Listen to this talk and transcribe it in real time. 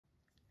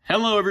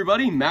Hello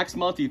everybody,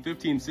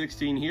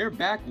 MaxMonty1516 here,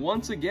 back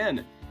once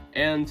again,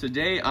 and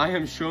today I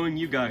am showing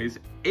you guys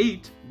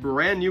 8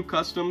 brand new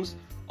customs,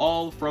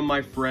 all from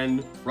my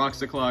friend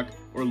Roxaclock,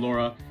 or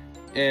Laura,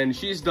 and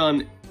she's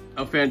done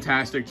a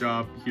fantastic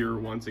job here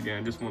once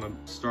again. Just want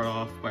to start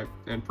off by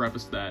and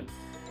preface that.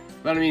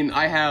 But I mean,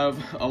 I have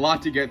a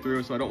lot to get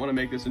through, so I don't want to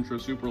make this intro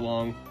super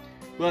long.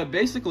 But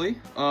basically,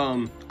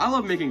 I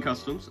love making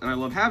customs, and I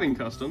love having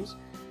customs.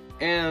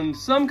 And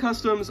some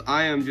customs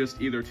I am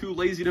just either too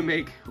lazy to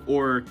make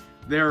or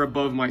they're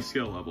above my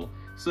skill level.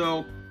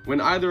 So when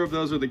either of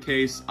those are the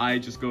case, I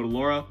just go to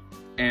Laura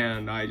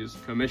and I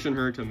just commission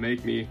her to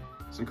make me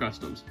some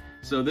customs.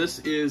 So this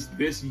is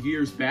this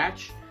year's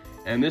batch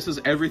and this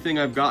is everything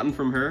I've gotten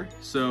from her.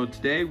 So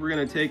today we're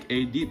gonna take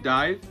a deep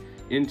dive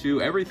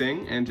into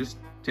everything and just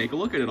take a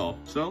look at it all.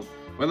 So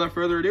without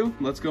further ado,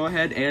 let's go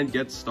ahead and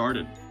get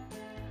started.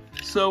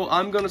 So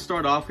I'm going to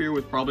start off here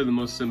with probably the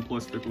most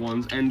simplistic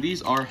ones, and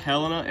these are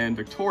Helena and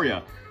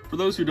Victoria. For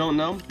those who don't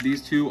know,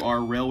 these two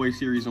are Railway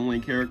Series only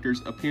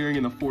characters appearing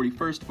in the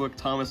 41st book,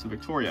 Thomas and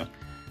Victoria.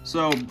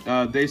 So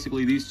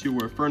basically these two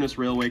were Furnace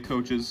Railway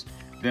coaches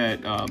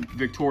that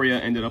Victoria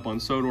ended up on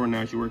Sodor, and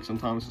now she works on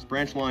Thomas's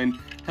branch line.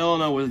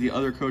 Helena was the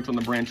other coach on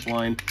the branch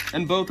line,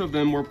 and both of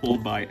them were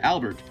pulled by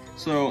Albert.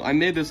 So I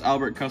made this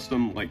Albert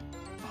custom like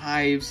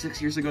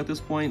 5-6 years ago at this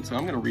point, so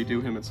I'm going to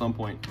redo him at some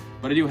point,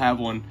 but I do have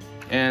one.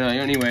 And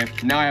anyway,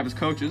 now I have his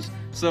coaches.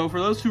 So for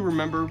those who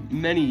remember,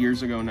 many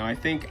years ago now, I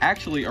think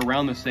actually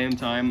around the same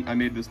time I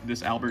made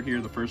this Albert here,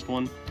 the first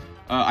one,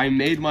 I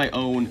made my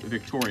own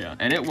Victoria,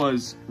 and it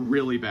was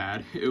really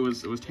bad. It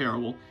was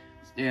terrible,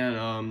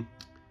 and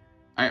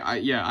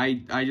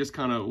I just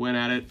kind of went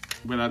at it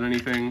without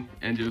anything,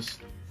 and just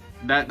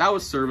that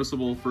was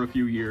serviceable for a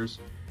few years,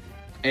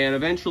 and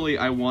eventually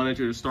I wanted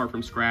to start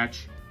from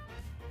scratch.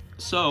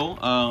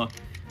 So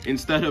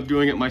instead of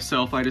doing it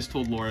myself, I just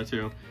told Laura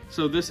to.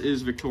 So this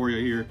is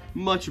Victoria here,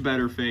 much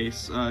better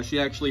face. She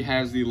actually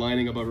has the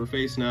lining above her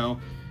face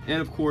now.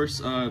 And of course,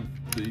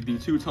 the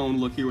two-tone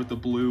look here with the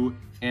blue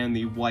and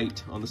the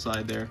white on the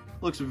side there.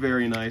 Looks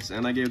very nice,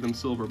 and I gave them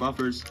silver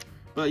buffers.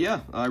 But yeah,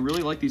 I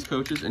really like these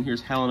coaches, and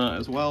here's Helena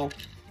as well.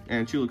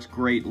 And she looks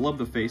great, love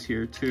the face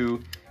here too.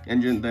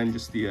 And then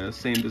just the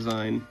same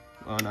design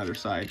on either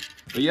side.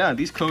 But yeah,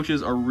 these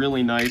coaches are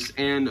really nice,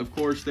 and of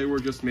course they were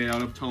just made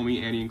out of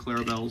Tomy, Annie, and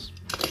Clarabelle's.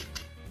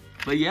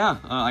 But yeah,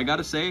 I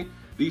gotta say,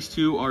 these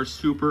two are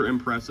super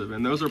impressive,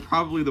 and those are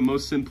probably the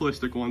most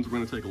simplistic ones we're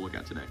going to take a look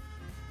at today.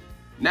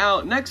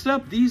 Now, next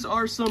up, these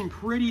are some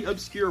pretty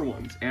obscure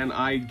ones, and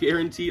I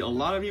guarantee a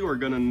lot of you are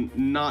going to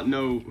not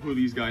know who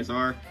these guys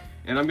are,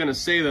 and I'm going to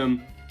say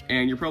them,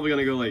 and you're probably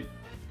going to go like,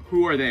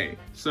 who are they?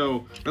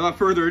 So, without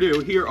further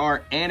ado, here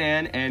are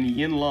An-An and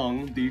Yin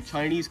Long, the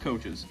Chinese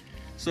coaches.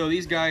 So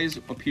these guys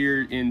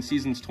appeared in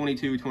seasons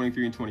 22,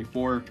 23, and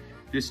 24,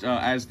 just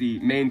as the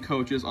main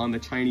coaches on the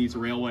Chinese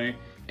railway.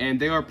 And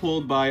they are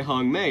pulled by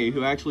Hong Mei,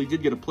 who actually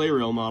did get a play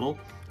rail model,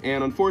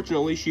 and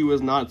unfortunately she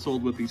was not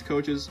sold with these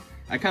coaches.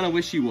 I kind of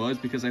wish she was,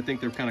 because I think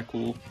they're kind of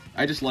cool.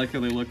 I just like how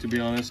they look, to be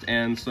honest,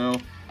 and so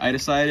I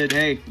decided,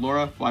 hey,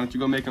 Laura, why don't you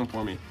go make them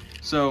for me?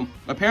 So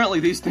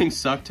apparently these things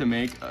suck to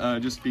make,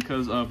 just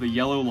because of the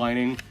yellow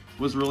lining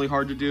was really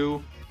hard to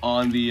do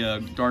on the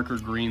darker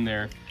green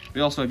there. They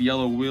also have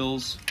yellow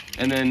wheels,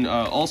 and then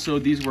also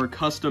these were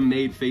custom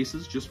made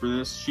faces just for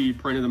this. She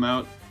printed them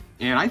out.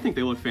 And I think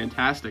they look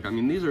fantastic. I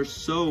mean, these are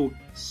so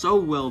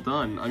well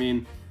done. I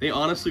mean, they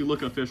honestly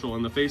look official,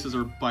 and the faces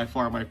are by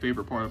far my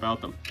favorite part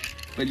about them.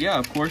 But yeah,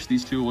 of course,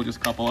 these two will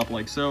just couple up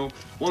like so.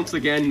 Once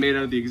again, made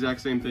out of the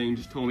exact same thing,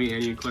 just Tomy,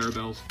 Annie, and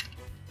Clarabelle's.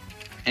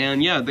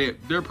 And yeah,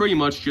 they're pretty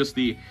much just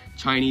the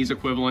Chinese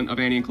equivalent of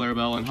Annie and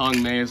Clarabelle, and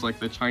Hong Mei is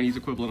like the Chinese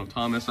equivalent of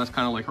Thomas. That's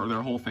kind of like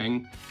their whole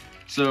thing.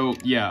 So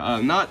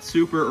yeah, not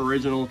super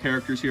original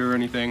characters here or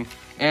anything,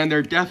 and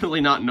they're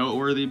definitely not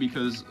noteworthy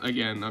because,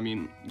 again, I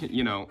mean,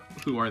 you know,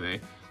 who are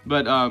they?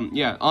 But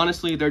yeah,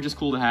 honestly, they're just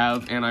cool to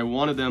have, and I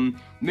wanted them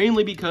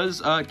mainly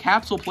because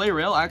Capsule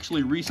Playrail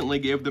actually recently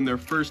gave them their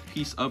first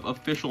piece of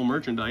official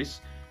merchandise,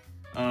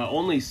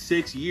 only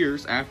 6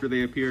 years after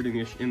they appeared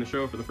in the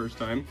show for the first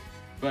time.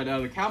 But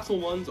the Capsule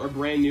ones are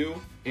brand new,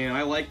 and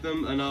I like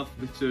them enough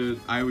to,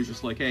 I was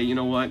just like, hey, you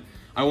know what?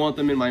 I want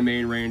them in my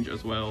main range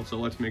as well, so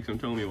let's make some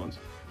Tomy ones.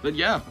 But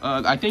yeah,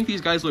 I think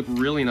these guys look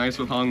really nice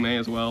with Hong Mei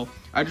as well.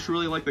 I just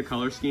really like the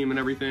color scheme and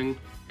everything.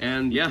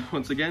 And yeah,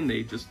 once again,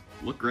 they just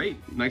look great.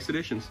 Nice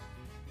additions.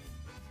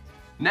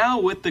 Now,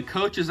 with the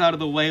coaches out of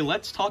the way,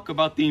 let's talk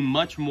about the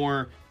much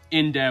more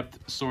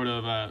in-depth, sort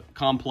of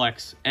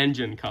complex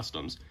engine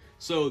customs.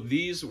 So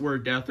these were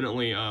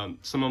definitely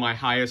some of my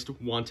highest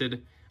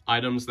wanted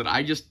items that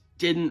I just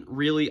didn't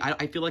really,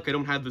 I feel like I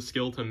don't have the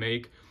skill to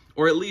make,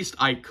 or at least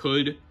I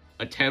could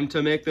attempt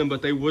to make them,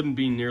 but they wouldn't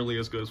be nearly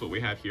as good as what we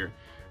have here.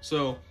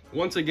 So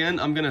once again,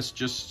 I'm gonna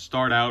just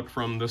start out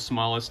from the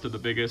smallest to the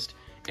biggest,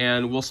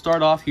 and we'll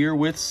start off here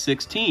with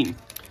 16.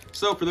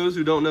 So for those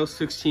who don't know,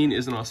 16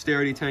 is an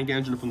austerity tank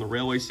engine from the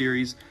Railway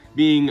series,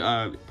 being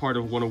part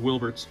of one of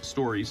Wilbert's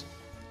stories.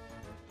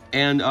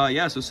 And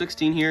yeah, so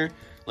 16 here,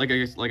 like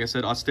I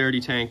said, austerity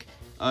tank.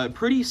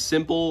 Pretty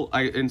simple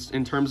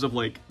in terms of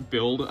like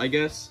build, I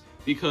guess,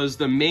 because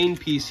the main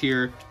piece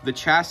here, the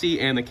chassis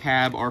and the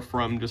cab are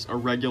from just a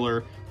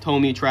regular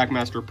Tomy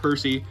Trackmaster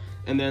Percy,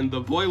 and then the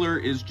boiler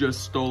is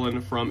just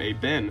stolen from a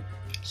bin.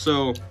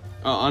 So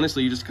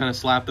honestly, you just kind of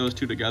slap those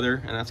two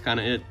together, and that's kind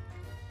of it.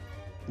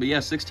 But yeah,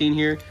 16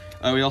 here.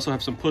 We also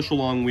have some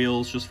push-along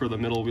wheels just for the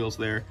middle wheels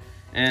there.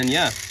 And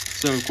yeah,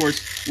 so of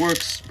course,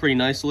 works pretty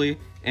nicely.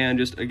 And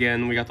just,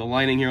 again, we got the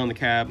lining here on the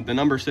cab, the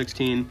number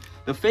 16.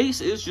 The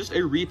face is just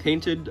a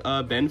repainted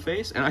Ben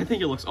face, and I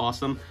think it looks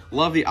awesome.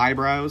 Love the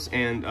eyebrows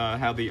and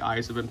how the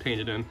eyes have been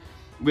painted in.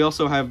 We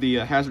also have the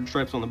hazard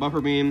stripes on the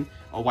buffer beam,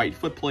 a white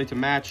footplate to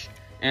match,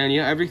 and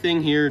yeah,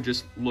 everything here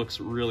just looks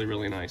really,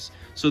 really nice.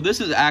 So this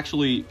is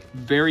actually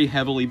very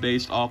heavily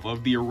based off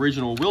of the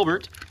original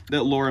Wilbert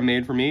that Laura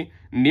made for me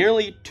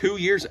nearly 2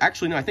 years.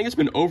 Actually, no, I think it's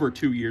been over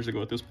 2 years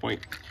ago at this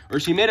point.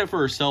 Or she made it for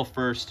herself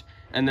first,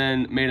 and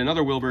then made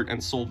another Wilbert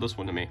and sold this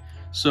one to me.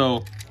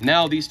 So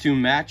now these two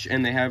match,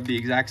 and they have the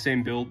exact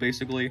same build,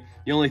 basically.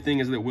 The only thing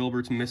is that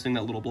Wilbert's missing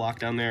that little block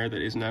down there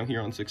that is now here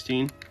on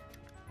 16.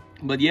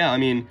 But yeah, I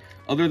mean,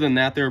 other than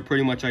that, they're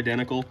pretty much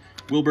identical.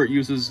 Wilbert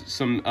uses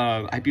some,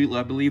 I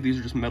believe these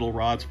are just metal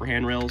rods for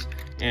handrails,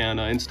 and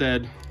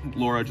instead,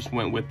 Laura just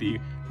went with the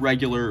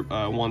regular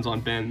ones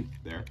on Ben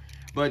there.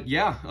 But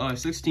yeah,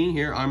 16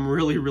 here, I'm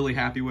really, really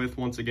happy with,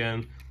 once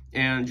again.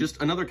 And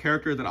just another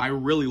character that I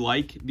really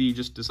like the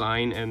just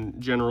design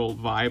and general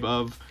vibe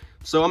of.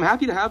 So I'm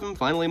happy to have him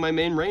finally in my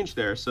main range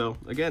there. So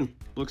again,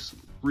 looks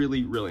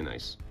really, really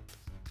nice.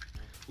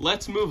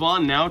 Let's move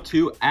on now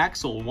to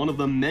Axel, one of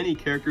the many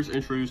characters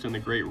introduced in the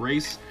Great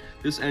Race.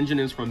 This engine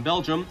is from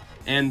Belgium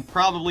and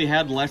probably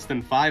had less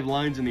than 5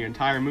 lines in the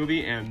entire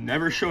movie and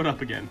never showed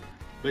up again.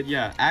 But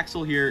yeah,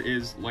 Axel here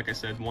is, like I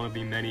said, one of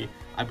the many.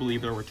 I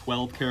believe there were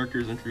 12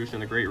 characters introduced in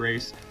the Great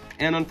Race.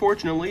 And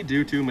unfortunately,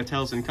 due to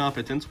Mattel's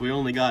incompetence, we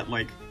only got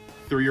like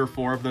 3 or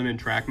 4 of them in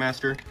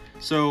Trackmaster.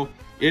 So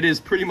it is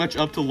pretty much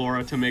up to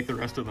Laura to make the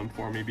rest of them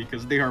for me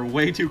because they are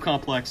way too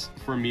complex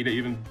for me to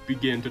even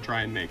begin to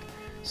try and make.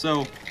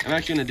 So I'm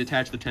actually going to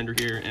detach the tender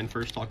here and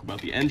first talk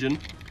about the engine.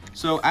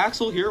 So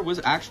Axel here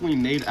was actually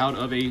made out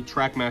of a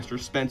Trackmaster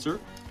Spencer.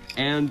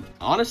 And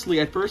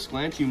honestly, at first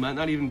glance, you might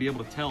not even be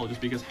able to tell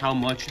just because how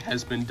much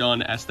has been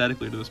done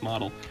aesthetically to this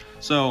model.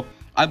 So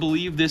I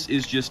believe this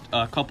is just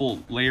a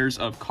couple layers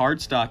of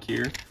cardstock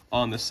here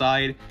on the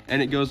side,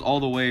 and it goes all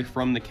the way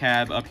from the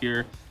cab up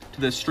here to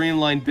the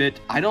streamlined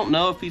bit. I don't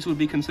know if these would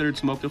be considered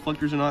smoke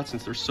deflectors or not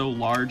since they're so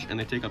large and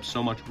they take up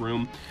so much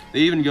room. They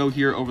even go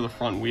here over the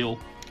front wheel.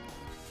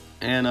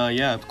 And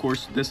yeah, of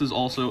course, this is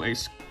also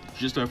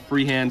just a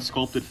freehand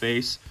sculpted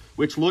face,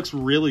 which looks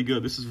really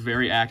good. This is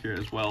very accurate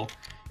as well.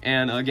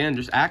 And again,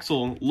 just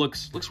Axel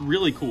looks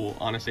really cool,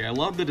 honestly. I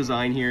love the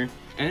design here,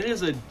 and it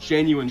is a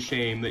genuine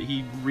shame that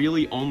he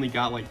really only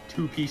got like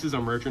 2 pieces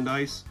of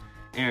merchandise,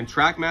 and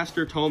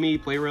Trackmaster, Tomy,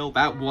 Playrail,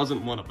 that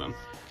wasn't one of them.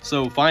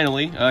 So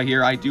finally,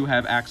 here I do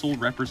have Axel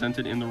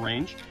represented in the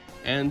range,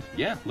 and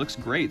yeah, looks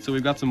great. So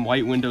we've got some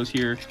white windows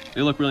here.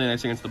 They look really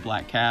nice against the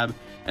black cab,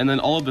 and then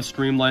all of the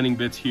streamlining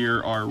bits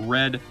here are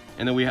red,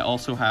 and then we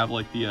also have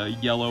like the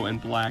yellow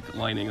and black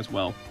lining as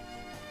well.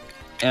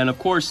 And of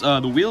course,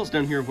 the wheels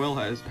down here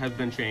have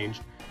been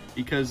changed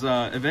because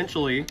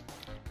eventually,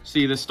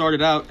 see, this started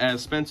out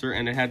as Spencer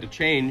and it had to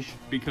change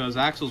because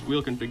Axel's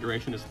wheel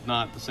configuration is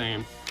not the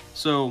same.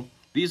 So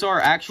these are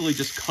actually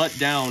just cut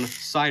down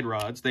side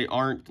rods. They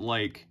aren't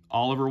like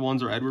Oliver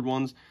ones or Edward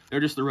ones. They're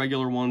just the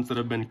regular ones that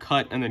have been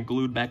cut and then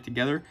glued back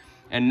together.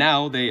 And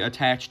now they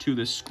attach to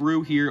this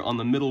screw here on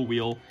the middle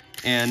wheel.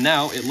 And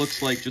now it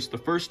looks like just the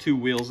first 2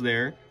 wheels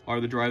there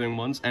are the driving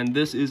ones. And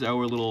this is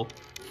our little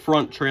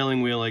front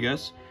trailing wheel, I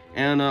guess.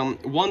 And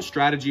one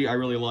strategy I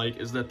really like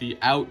is that the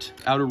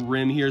outer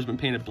rim here has been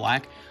painted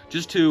black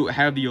just to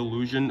have the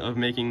illusion of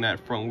making that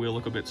front wheel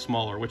look a bit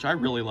smaller, which I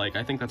really like.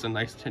 I think that's a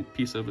nice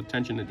piece of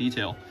attention to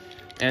detail.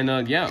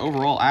 And yeah,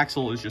 overall,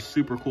 Axel is just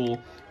super cool.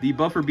 The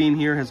buffer beam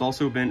here has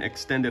also been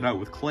extended out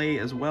with clay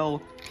as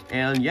well.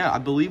 And yeah, I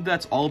believe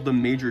that's all of the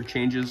major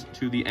changes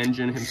to the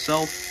engine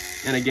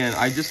himself. And again,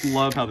 I just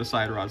love how the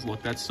side rods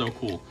look. That's so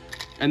cool.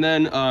 And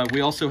then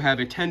we also have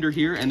a tender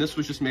here, and this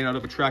was just made out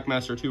of a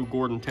Trackmaster 2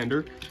 Gordon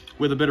tender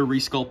with a bit of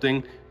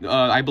resculpting.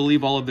 I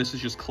believe all of this is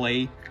just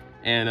clay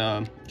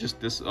and just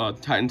this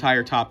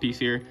entire top piece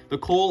here. The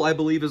coal, I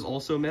believe, is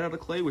also made out of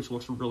clay, which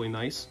looks really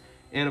nice.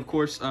 And of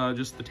course,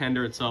 just the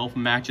tender itself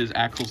matches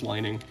Axel's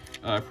lining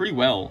pretty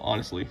well,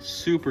 honestly.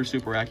 Super,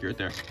 super accurate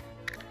there.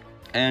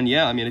 And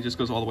yeah, I mean, it just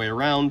goes all the way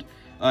around.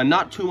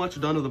 Not too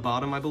much done to the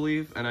bottom, I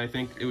believe, and I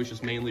think it was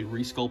just mainly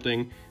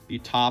resculpting the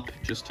top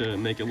just to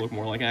make it look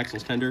more like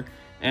Axel's tender.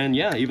 And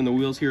yeah, even the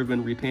wheels here have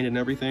been repainted and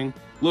everything.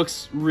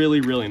 Looks really,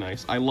 really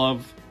nice. I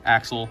love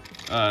Axel.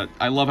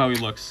 I love how he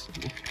looks.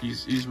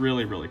 He's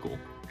really, really cool.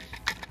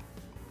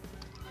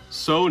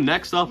 So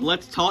next up,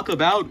 let's talk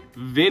about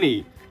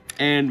Vinnie.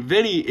 And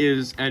Vinnie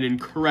is an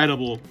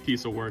incredible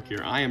piece of work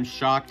here. I am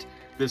shocked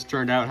this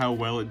turned out how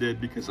well it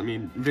did because, I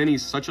mean,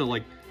 Vinnie's such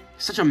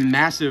a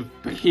massive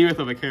behemoth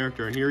of a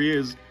character, and here he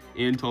is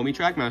in Tomy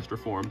Trackmaster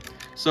form.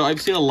 So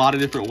I've seen a lot of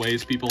different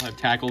ways people have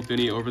tackled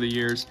Vinnie over the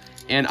years,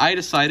 and I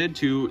decided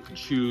to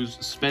choose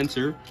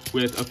Spencer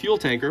with a fuel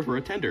tanker for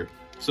a tender.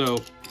 So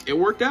it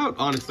worked out,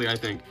 honestly, I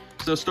think.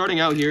 So starting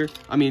out here,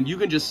 I mean, you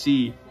can just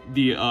see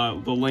the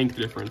length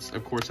difference.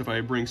 Of course, if I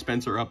bring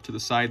Spencer up to the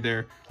side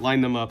there, line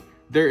them up,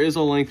 there is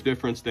a length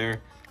difference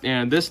there.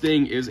 And this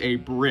thing is a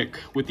brick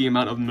with the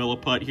amount of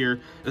milliput here,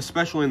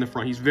 especially in the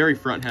front. He's very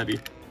front heavy.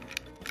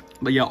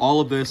 But yeah,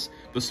 all of this,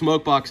 the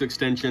smoke box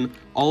extension,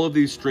 all of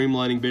these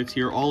streamlining bits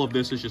here, all of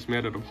this is just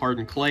made out of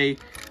hardened clay.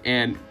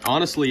 And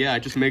honestly, yeah,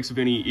 it just makes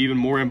Vinnie even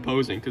more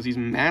imposing because he's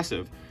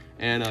massive.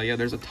 And yeah,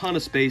 there's a ton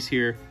of space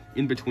here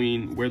in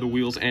between where the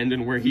wheels end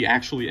and where he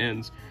actually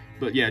ends.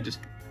 But yeah, just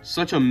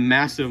such a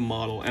massive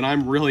model, and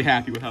I'm really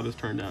happy with how this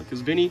turned out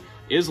because Vinnie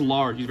is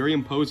large, he's very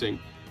imposing,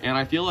 and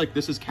I feel like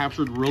this is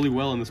captured really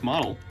well in this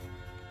model.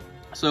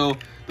 So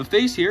the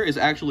face here is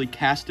actually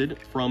casted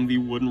from the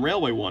wooden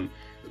railway one.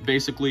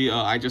 Basically,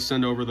 I just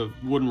sent over the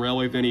wooden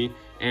railway Vinnie,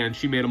 and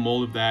she made a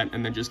mold of that,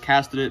 and then just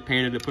casted it,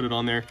 painted it, put it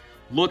on there.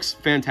 Looks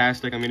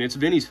fantastic. I mean, it's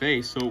Vinnie's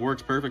face, so it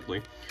works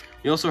perfectly.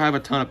 You also have a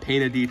ton of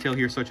painted detail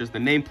here, such as the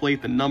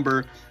nameplate, the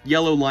number,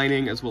 yellow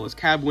lining, as well as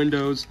cab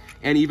windows,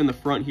 and even the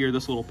front here,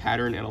 this little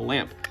pattern and a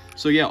lamp.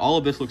 So yeah, all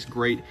of this looks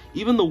great.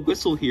 Even the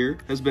whistle here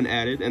has been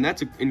added, and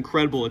that's an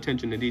incredible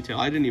attention to detail.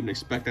 I didn't even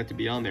expect that to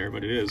be on there,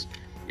 but it is.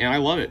 And I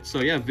love it. So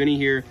yeah, Vinnie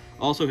here.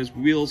 Also, his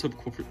wheels have,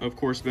 of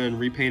course, been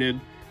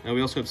repainted. And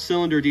we also have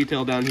cylinder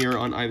detail down here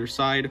on either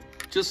side.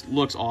 Just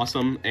looks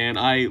awesome, and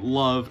I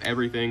love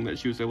everything that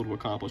she was able to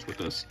accomplish with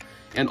this.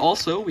 And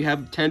also, we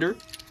have tender.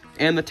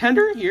 And the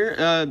tender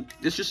here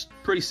is just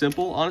pretty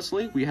simple,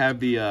 honestly. We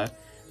have the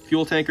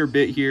fuel tanker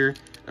bit here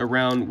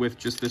around with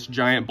just this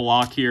giant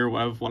block here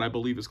of what I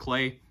believe is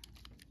clay.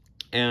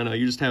 And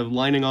you just have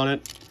lining on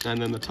it,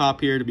 and then the top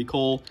here to be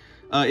coal.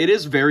 It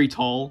is very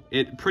tall.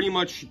 It pretty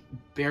much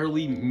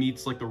barely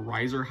meets like the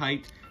riser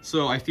height.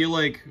 So I feel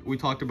like we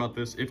talked about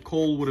this. If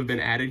coal would have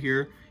been added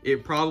here,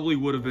 it probably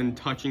would have been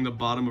touching the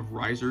bottom of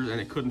risers and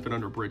it couldn't fit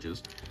under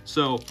bridges.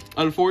 So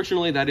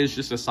unfortunately, that is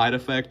just a side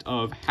effect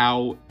of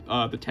how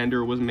the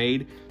tender was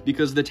made,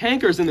 because the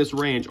tankers in this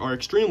range are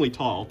extremely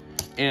tall.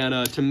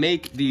 And to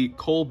make the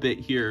coal bit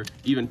here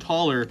even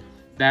taller,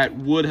 that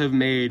would have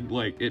made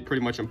like it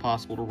pretty much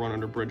impossible to run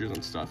under bridges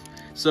and stuff.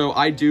 So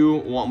I do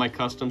want my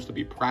customs to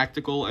be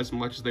practical as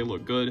much as they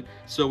look good.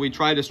 So we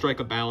try to strike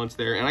a balance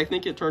there, and I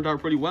think it turned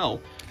out pretty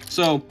well.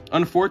 So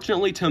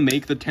unfortunately, to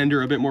make the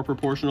tender a bit more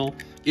proportional,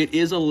 it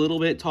is a little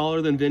bit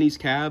taller than Vinnie's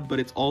cab, but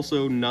it's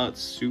also not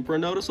super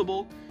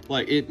noticeable.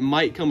 Like, it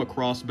might come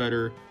across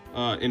better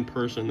in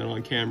person than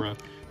on camera.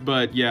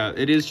 But yeah,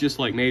 it is just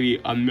like maybe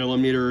a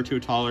millimeter or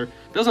two taller.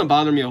 Doesn't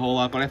bother me a whole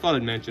lot, but I thought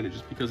I'd mention it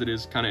just because it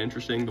is kind of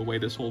interesting the way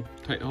this whole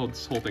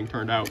thing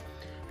turned out.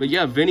 But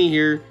yeah, Vinnie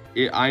here,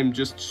 I'm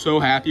just so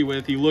happy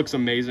with. He looks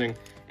amazing.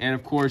 And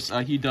of course,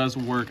 he does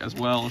work as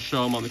well. I'll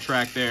show him on the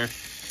track there.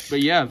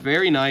 But yeah,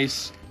 very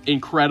nice,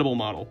 incredible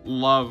model.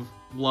 Love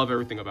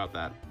everything about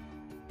that.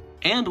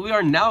 And we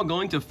are now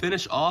going to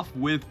finish off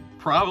with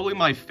probably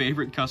my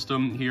favorite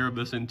custom here of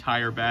this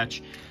entire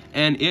batch.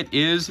 And it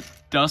is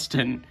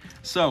Dustin.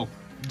 So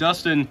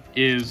Dustin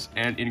is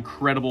an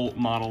incredible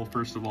model,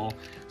 first of all.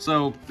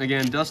 So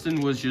again,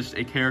 Dustin was just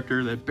a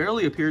character that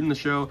barely appeared in the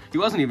show. He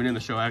wasn't even in the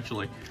show,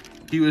 actually.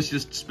 He was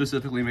just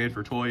specifically made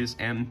for toys,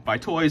 and by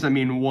toys I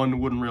mean one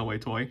wooden railway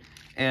toy.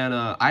 And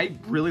I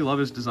really love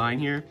his design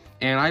here,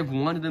 and I've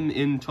wanted him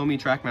in Tomy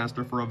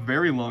Trackmaster for a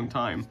very long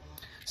time.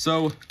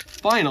 So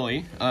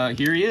finally,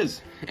 here he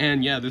is.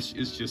 And yeah, this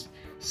is just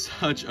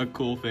such a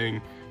cool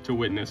thing to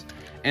witness.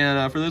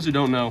 And for those who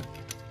don't know,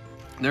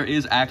 there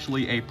is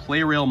actually a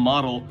play rail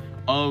model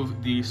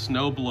of the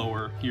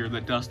snowblower here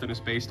that Dustin is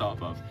based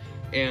off of.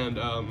 And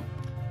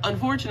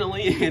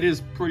unfortunately, it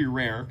is pretty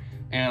rare,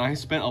 and I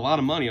spent a lot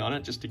of money on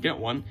it just to get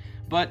one.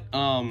 But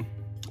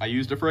I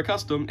used it for a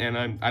custom,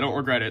 and I don't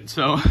regret it.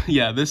 So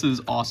yeah, this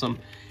is awesome.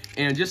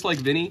 And just like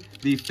Vinnie,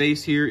 the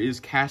face here is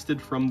casted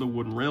from the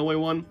wooden railway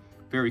one.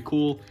 Very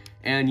cool.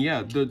 And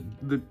yeah,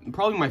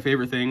 probably my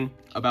favorite thing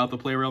about the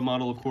play rail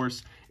model, of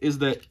course, is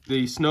that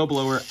the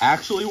snowblower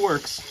actually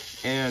works.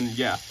 And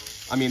yeah,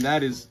 I mean,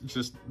 that is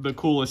just the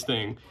coolest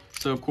thing.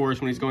 So of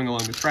course, when he's going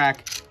along the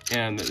track,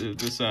 and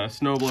this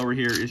snowblower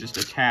here is just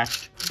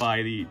attached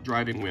by the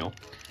driving wheel.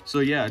 So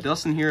yeah,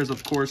 Dustin here is,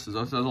 of course,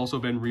 has also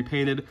been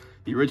repainted.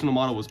 The original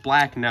model was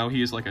black. Now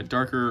he is like a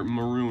darker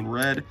maroon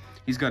red.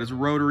 He's got his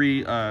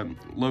rotary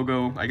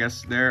logo, I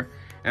guess, there.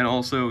 And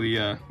also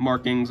the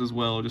markings as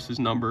well, just his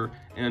number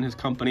and his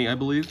company, I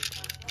believe.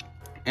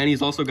 And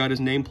he's also got his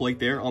nameplate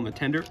there on the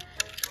tender.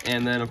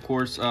 And then, of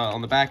course,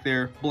 on the back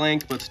there,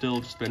 blank, but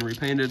still just been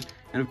repainted.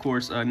 And of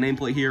course,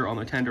 nameplate here on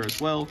the tender as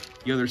well.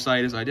 The other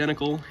side is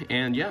identical.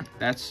 And yeah,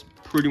 that's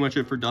pretty much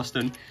it for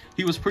Dustin.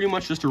 He was pretty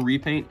much just a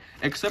repaint,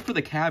 except for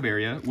the cab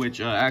area,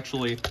 which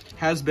actually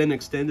has been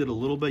extended a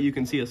little bit. You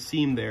can see a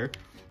seam there.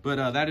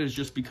 But that is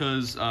just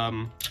because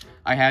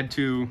I had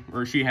to,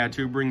 or she had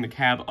to, bring the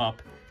cab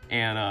up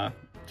and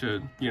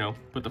to, you know,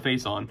 put the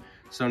face on.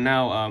 So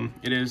now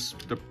it is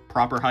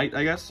proper height,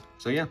 I guess.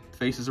 So yeah,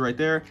 face is right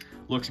there.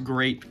 Looks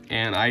great,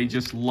 and I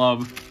just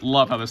love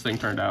how this thing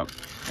turned out.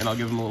 And I'll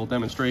give him a little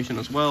demonstration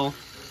as well.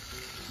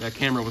 That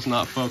camera was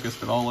not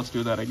focused at all. Let's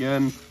do that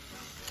again.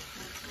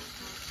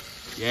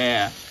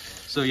 Yeah.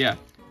 So yeah,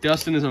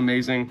 Dustin is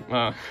amazing.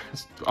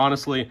 It's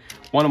honestly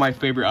one of my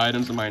favorite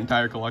items in my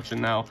entire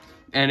collection now.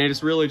 And it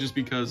is really just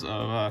because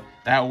of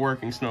that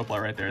working snowplow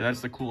right there.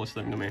 That's the coolest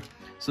thing to me.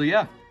 So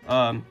yeah,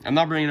 I'm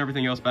not bringing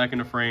everything else back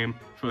into frame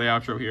for the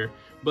outro here.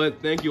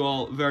 But thank you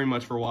all very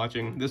much for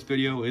watching. This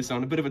video is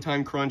on a bit of a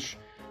time crunch,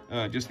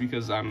 just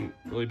because I'm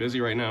really busy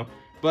right now.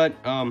 But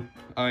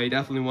I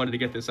definitely wanted to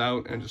get this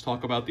out and just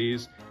talk about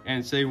these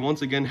and say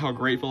once again how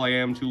grateful I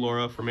am to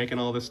Laura for making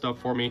all this stuff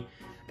for me.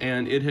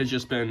 And it has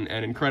just been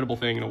an incredible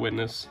thing to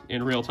witness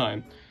in real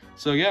time.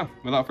 So yeah,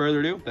 without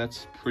further ado,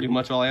 that's pretty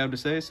much all I have to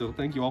say. So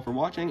thank you all for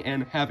watching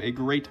and have a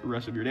great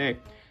rest of your day.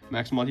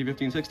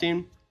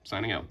 Maxmonty1516,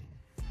 signing out.